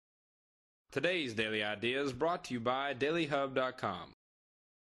Today's Daily Idea is brought to you by dailyhub.com.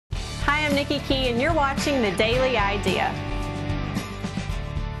 Hi, I'm Nikki Key, and you're watching The Daily Idea.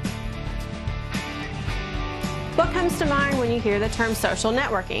 What comes to mind when you hear the term social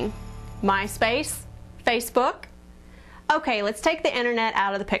networking? MySpace? Facebook? Okay, let's take the internet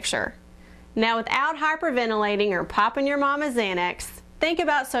out of the picture. Now, without hyperventilating or popping your mama's Xanax, think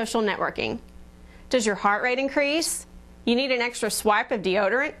about social networking. Does your heart rate increase? You need an extra swipe of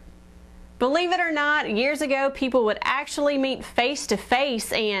deodorant? Believe it or not, years ago, people would actually meet face to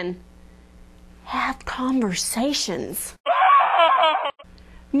face and have conversations.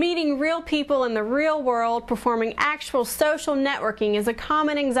 Meeting real people in the real world, performing actual social networking is a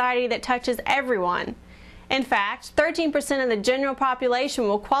common anxiety that touches everyone. In fact, 13% of the general population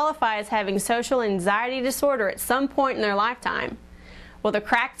will qualify as having social anxiety disorder at some point in their lifetime. Well, the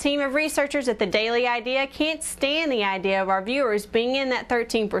crack team of researchers at the Daily Idea can't stand the idea of our viewers being in that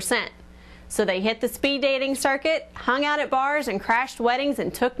 13%. So they hit the speed dating circuit, hung out at bars, and crashed weddings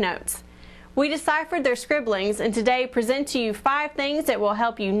and took notes. We deciphered their scribblings and today present to you 5 things that will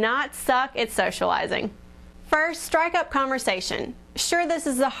help you not suck at socializing. First, strike up conversation. Sure, this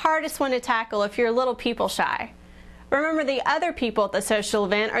is the hardest one to tackle if you're a little people shy. Remember, the other people at the social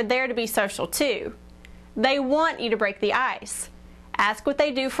event are there to be social too. They want you to break the ice. Ask what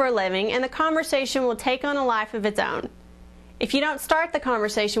they do for a living and the conversation will take on a life of its own. If you don't start the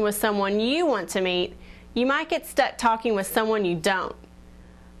conversation with someone you want to meet, you might get stuck talking with someone you don't.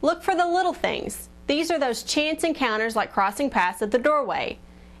 Look for the little things. These are those chance encounters like crossing paths at the doorway.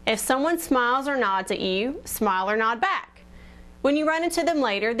 If someone smiles or nods at you, smile or nod back. When you run into them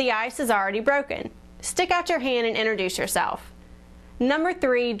later, the ice is already broken. Stick out your hand and introduce yourself. Number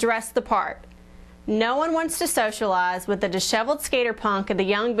 3, dress the part. No one wants to socialize with the disheveled skater punk at the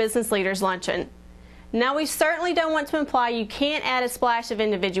Young Business Leaders Luncheon. Now, we certainly don't want to imply you can't add a splash of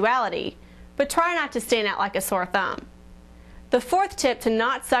individuality, but try not to stand out like a sore thumb. The 4th tip to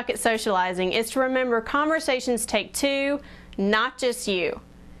not suck at socializing is to remember conversations take 2, not just you.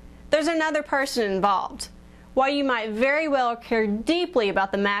 There's another person involved. While you might very well care deeply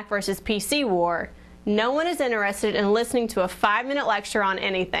about the Mac versus PC war, no one is interested in listening to a 5-minute lecture on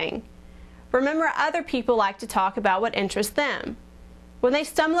anything. Remember, other people like to talk about what interests them. When they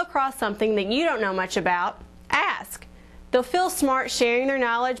stumble across something that you don't know much about, ask. They'll feel smart sharing their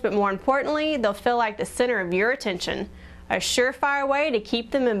knowledge, but more importantly, they'll feel like the center of your attention, a surefire way to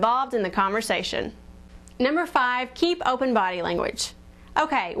keep them involved in the conversation. Number 5, keep open body language.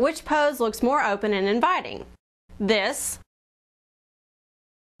 Okay, which pose looks more open and inviting? This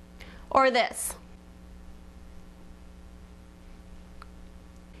or this?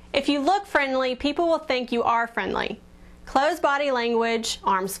 If you look friendly, people will think you are friendly. Closed body language,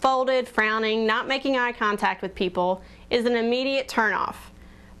 arms folded, frowning, not making eye contact with people, is an immediate turnoff.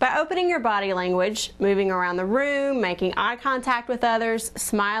 By opening your body language, moving around the room, making eye contact with others,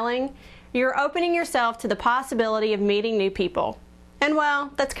 smiling, you're opening yourself to the possibility of meeting new people. And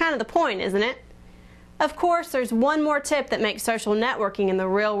well, that's kind of the point, isn't it? Of course, there's one more tip that makes social networking in the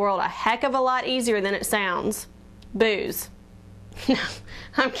real world a heck of a lot easier than it sounds. Booze. No,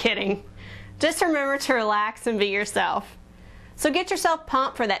 I'm kidding. Just remember to relax and be yourself. So get yourself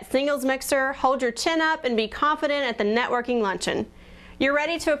pumped for that singles mixer, hold your chin up, and be confident at the networking luncheon. You're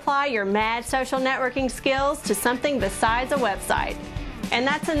ready to apply your mad social networking skills to something besides a website. And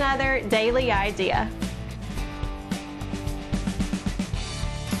that's another Daily Idea.